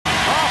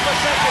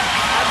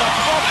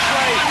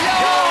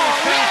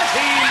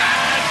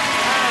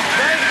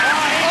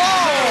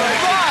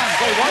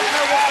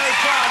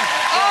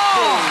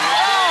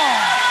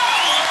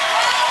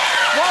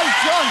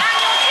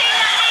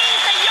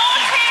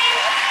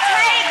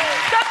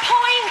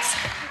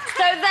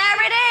So there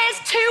it is,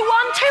 2-1, 2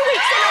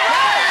 weeks in a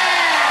row.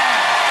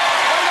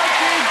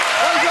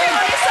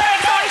 Everyone is so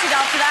excited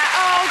after that.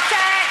 Oh,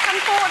 Dec,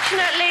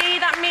 unfortunately,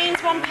 that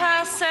means one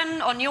person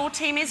on your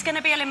team is going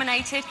to be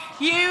eliminated.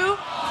 You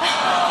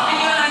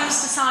alone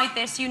must decide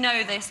this. You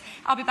know this.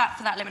 I'll be back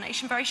for that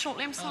elimination very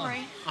shortly. I'm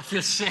sorry. I feel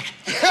sick.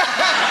 We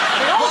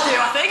all do,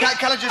 I think.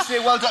 Can I just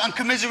say well done and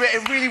commiserate?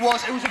 It really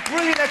was. It was a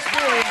brilliant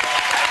experience.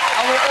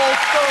 And we all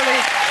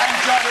thoroughly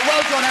enjoyed it.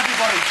 Well done,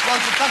 everybody.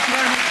 Well done. Thank you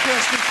very much,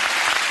 Kirsty.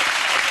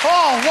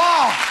 Oh,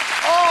 wow.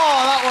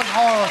 Oh, that was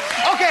horrible.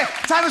 OK,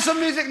 time for some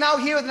music now.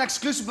 Here with an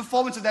exclusive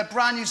performance of their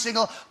brand new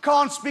single,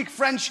 Can't Speak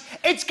French.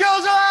 It's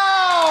Girls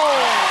Aloud!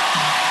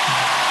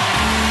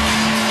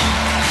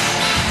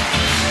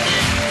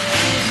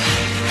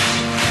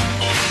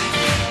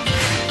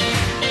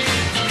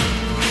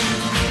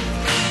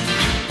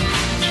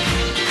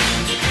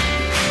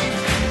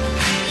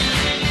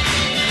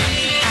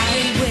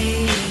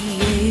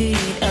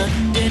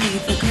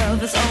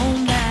 All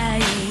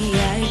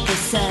night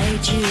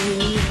beside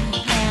you,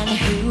 and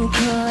who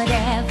could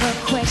ever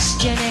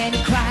question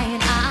any crying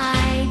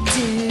I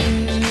do?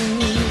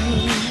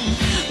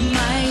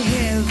 My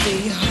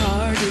heavy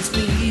heart is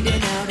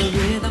beating out a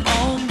rhythm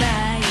all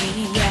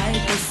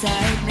night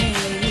beside me,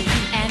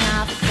 and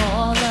I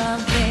fall a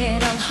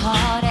little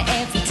harder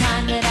every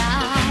time that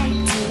I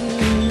do.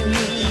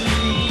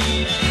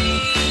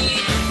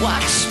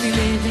 Watch me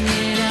living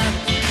it up,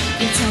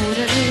 you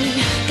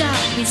totally got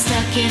me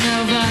stuck in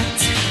a rut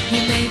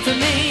you made for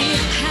me.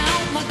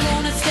 How am I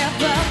gonna step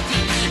up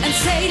and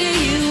say to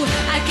you,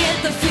 I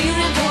get the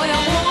feeling, boy, I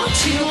want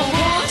you, I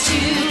want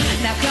you.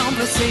 Now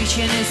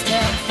conversation is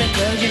tough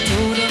because you're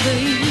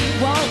totally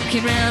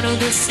walking around all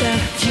this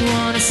stuff you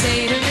wanna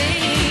say to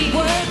me.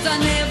 Words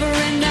are never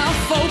enough,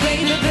 oh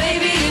baby,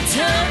 baby, you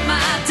turn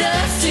my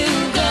dust to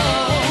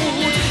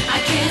gold.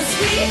 I can't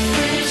speak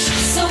French,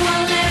 so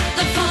I'll let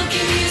the funky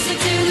music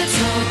do the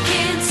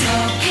talking,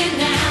 talking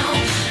now.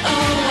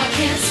 Oh, I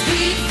can't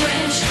speak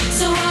French,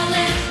 so I'll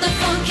let the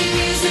funky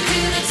music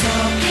do the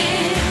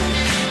talking.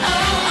 Oh,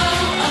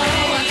 oh,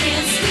 oh, I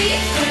can't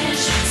speak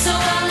French, so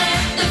I'll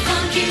let the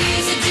funky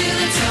music do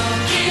the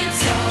talking,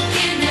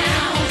 talking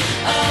now.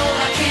 Oh,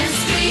 I can't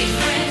speak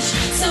French,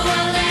 so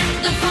I'll let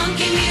the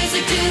funky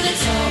music do the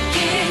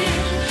talking.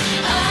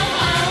 Oh,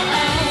 oh,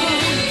 oh,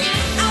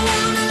 I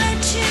wanna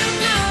let you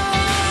know,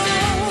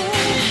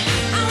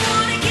 I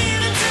wanna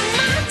give in to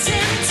my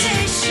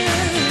temptation,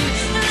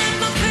 let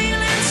my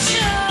feelings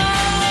show.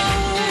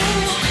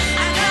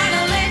 I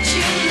gotta let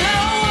you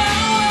know,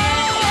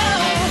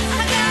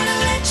 I gotta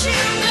let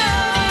you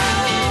know.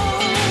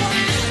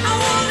 I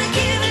wanna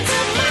give in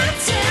to my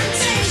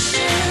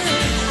temptation,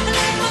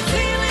 let my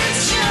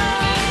feelings show.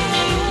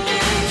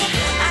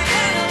 I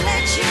gotta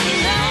let you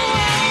know.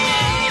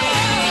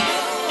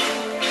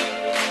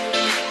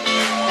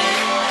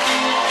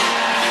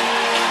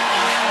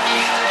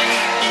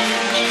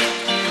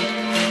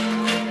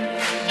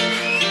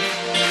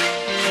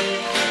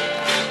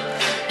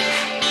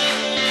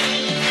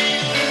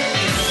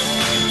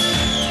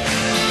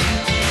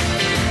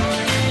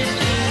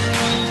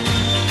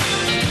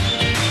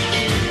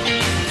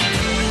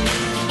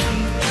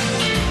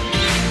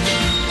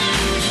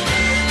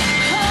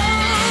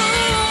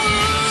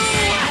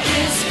 I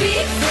can't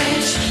speak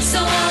French, so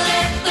I'll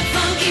let the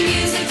funky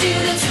music do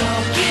the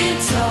talking,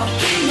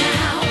 talking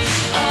now.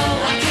 Oh,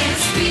 I can't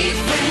speak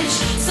French,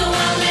 so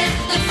I'll let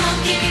the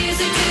funky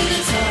music do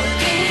the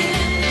talking.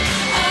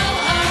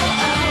 Oh,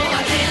 oh, oh,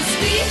 I can't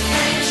speak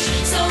French,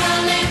 so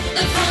I'll let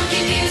the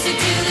funky music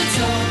do the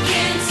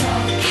talking,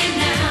 talking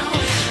now.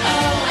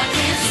 Oh, I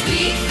can't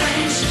speak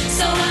French,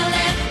 so I'll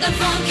let the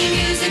funky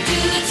music do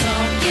the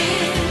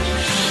talking.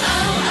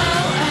 Oh,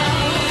 oh,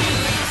 oh.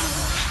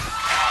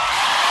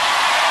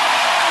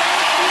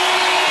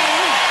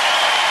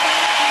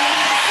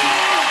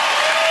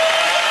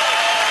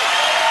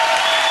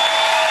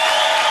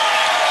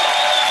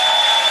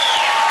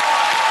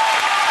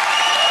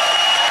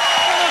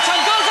 One more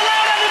time. Girls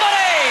Aloud,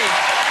 everybody!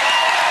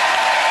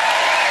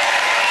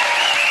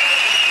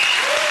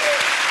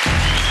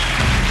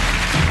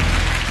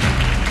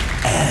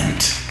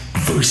 Ant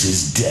versus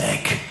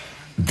Dec.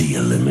 The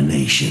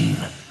elimination.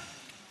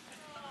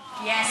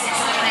 Yes, it's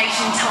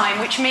elimination time,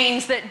 which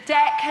means that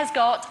Dec has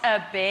got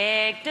a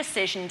big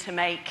decision to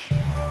make.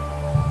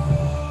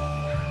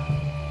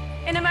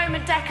 In a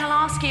moment, Dec, I'll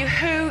ask you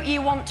who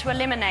you want to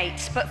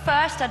eliminate. But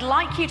first, I'd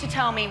like you to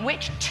tell me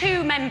which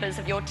 2 members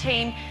of your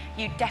team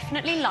you'd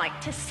definitely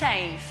like to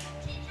save.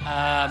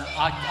 I'm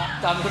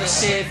going to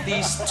save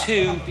these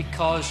 2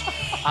 because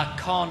I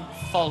can't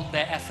fault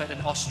their effort in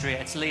Austria.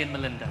 It's Lee and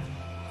Melinda.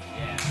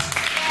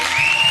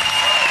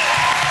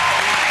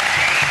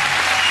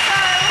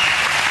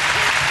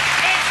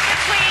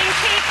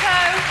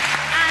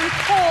 And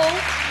Paul,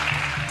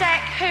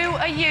 Dec, who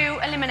are you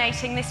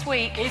eliminating this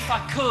week? If I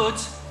could,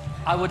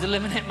 I would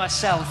eliminate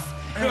myself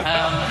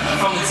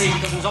from the team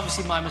because it was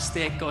obviously my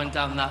mistake going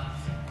down that.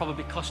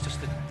 Probably cost us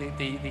the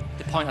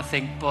point, I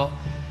think, but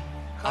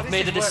I've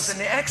made a decision.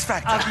 The X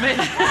Factor. I've made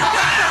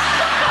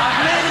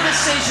a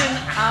decision,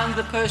 And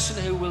the person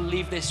who will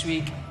leave this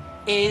week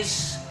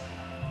is...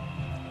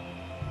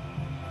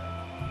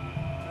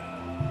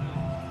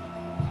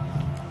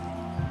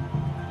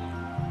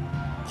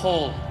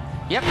 Paul.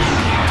 Yep.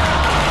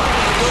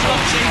 Good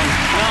luck to you.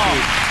 No.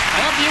 I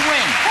hope you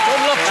win.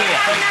 Good luck to you.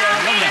 Now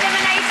being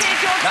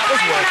eliminated. Your That was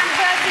time on worth Ant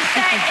versus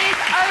Deck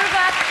is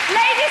over.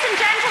 Ladies and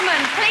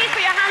gentlemen, please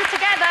put your hands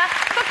together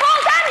for Paul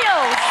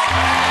Daniels.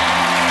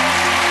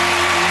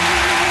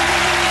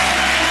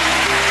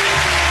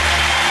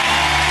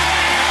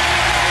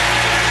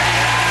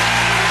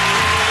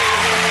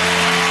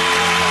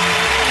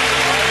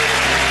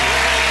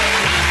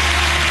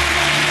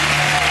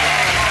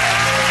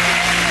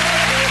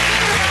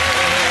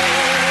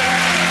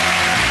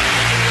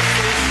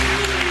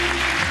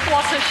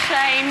 What a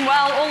shame.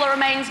 Well, all that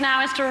remains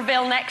now is to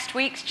reveal next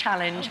week's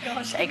challenge.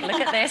 Take a look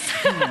at this.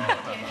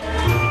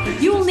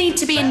 You'll need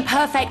to be in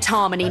perfect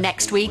harmony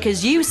next week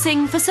as you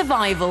sing for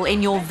survival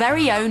in your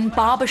very own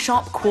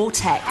barbershop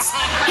quartets.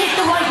 Hit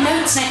the right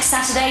notes next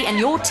Saturday and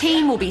your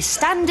team will be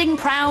standing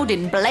proud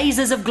in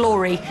blazers of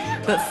glory.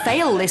 But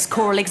fail this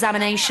choral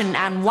examination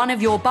and one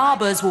of your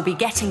barbers will be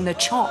getting the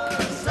chop.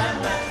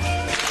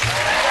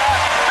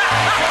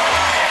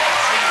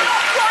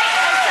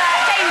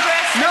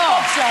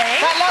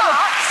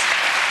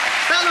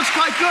 That looks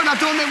quite good. I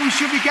don't think we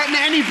should be getting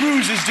any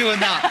bruises doing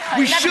that.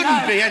 We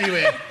shouldn't be,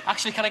 anyway.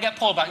 Actually, can I get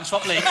Paul back and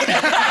swap league?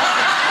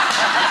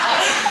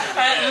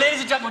 Ladies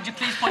and gentlemen, would you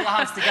please put your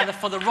hands together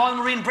for the Royal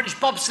Marine British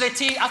Bobsleigh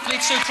team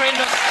athletes who trained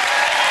us.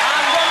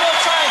 And one more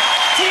time,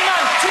 Team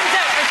Ant, Team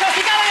Deck, and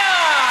Kirsty Gallagher!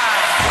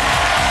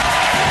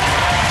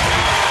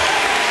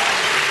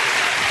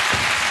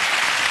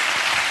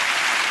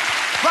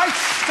 Right,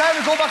 time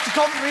to go back to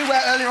commentary where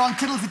earlier on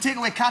Tiddles the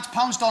Takeaway Cat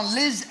pounced on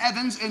Liz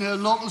Evans in her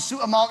local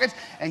supermarket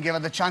and gave her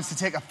the chance to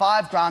take a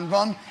 £5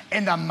 run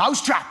in the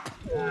mousetrap.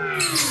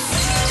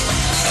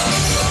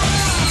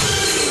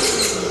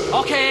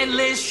 OK,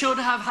 Liz should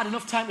have had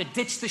enough time to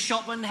ditch the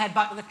shopman, head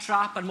back to the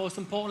trap and, most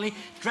importantly,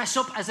 dress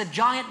up as a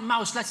giant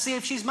mouse. Let's see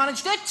if she's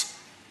managed it.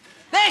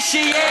 There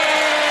she is!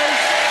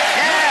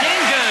 Yeah.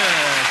 Looking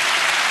good.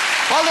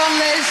 Well done,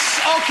 Liz.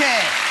 OK,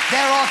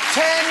 there are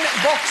 10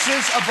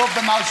 boxes above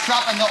the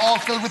mousetrap and they're all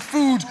filled with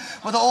food,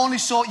 but the only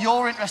sort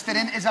you're interested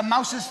in is a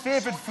mouse's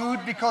favourite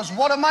food because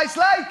what are mice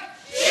like?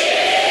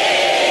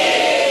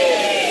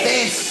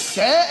 They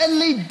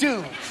certainly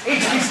do.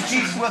 Each piece of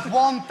cheese is worth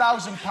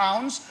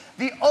 £1,000.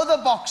 The other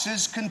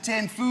boxes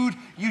contain food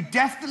you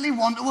definitely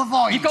want to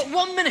avoid. You've got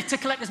 1 minute to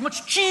collect as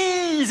much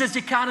cheese as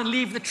you can and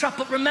leave the trap.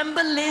 But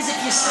remember, Liz,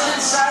 if you're still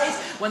inside,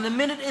 when the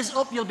minute is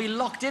up, you'll be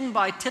locked in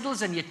by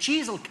Tiddles and your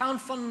cheese will count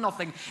for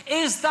nothing.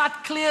 Is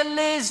that clear,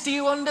 Liz? Do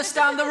you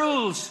understand the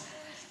rules?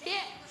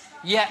 Yeah.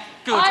 Yeah,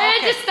 good. I okay.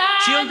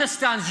 understand. She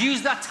understands.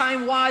 Use that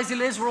time wisely,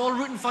 Liz. We're all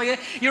rooting for you.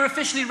 You're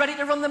officially ready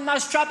to run the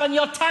mousetrap and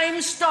your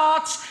time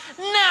starts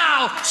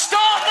now.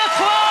 Start the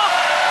clock!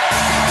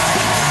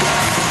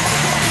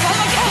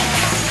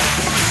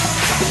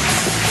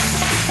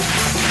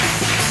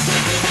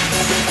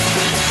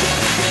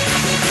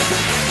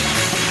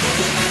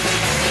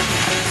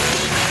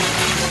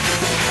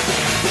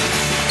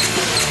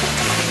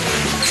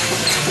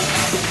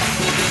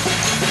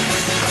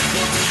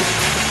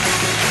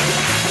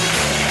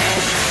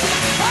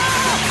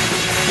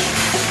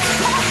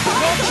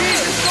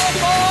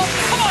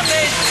 Come on,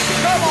 Liz.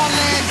 Come on,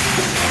 Liz.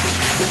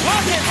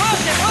 Work it,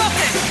 work it, work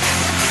it.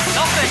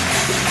 Nothing.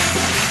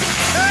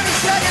 30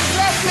 seconds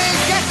left, Liz.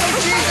 Get some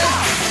cheeses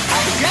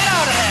and get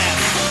out of there.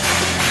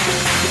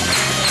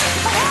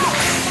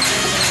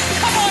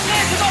 Come on,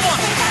 Liz, you got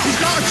one. She's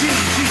got a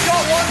cheese. She's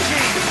got one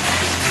cheese.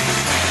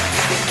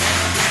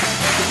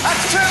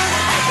 That's 2.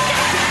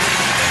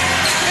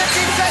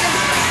 15 seconds.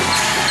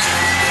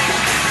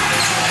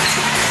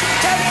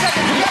 10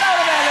 seconds. Get out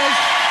of there, Liz.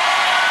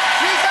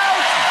 She's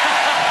out.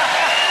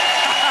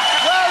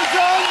 Well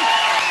done.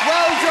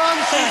 Well done.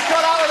 She's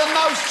got out of the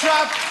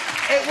mousetrap.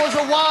 It was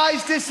a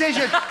wise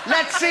decision.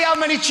 Let's see how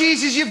many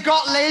cheeses you've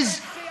got,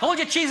 Liz. Hold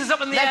your cheeses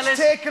up in the air, Let's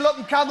Liz. take a look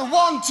and count them.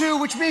 1, 2,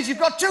 which means you've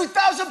got £2,000. Well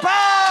done,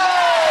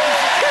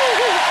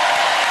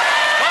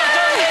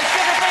 Liz.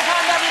 Give a big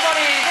hand,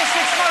 everybody. This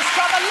week's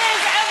mousetrapper,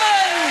 Liz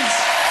Evans.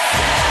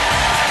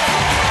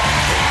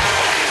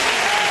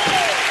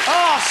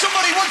 Oh,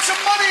 somebody wants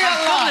some money at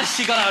Thank last. goodness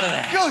she got out of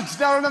there. Good.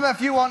 Now, remember, if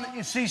you want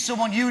to see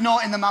someone you know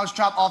in the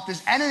mousetrap, or if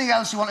there's anything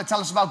else you want to tell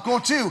us about, go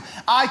to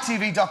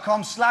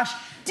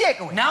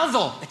itv.com/takeaway. Now,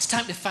 though, it's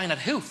time to find out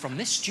who from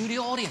this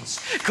studio audience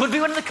could be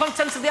one of the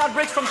contents of the ad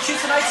breaks from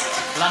Tuesday night's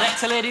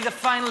Ladette Lady. The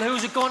final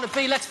who's it going to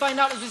be? Let's find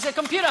out as we say,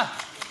 computer,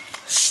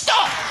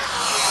 stop!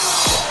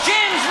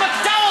 James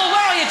McDowell,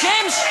 where are you,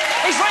 James?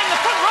 He's right in the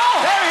front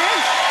row. There he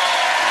is.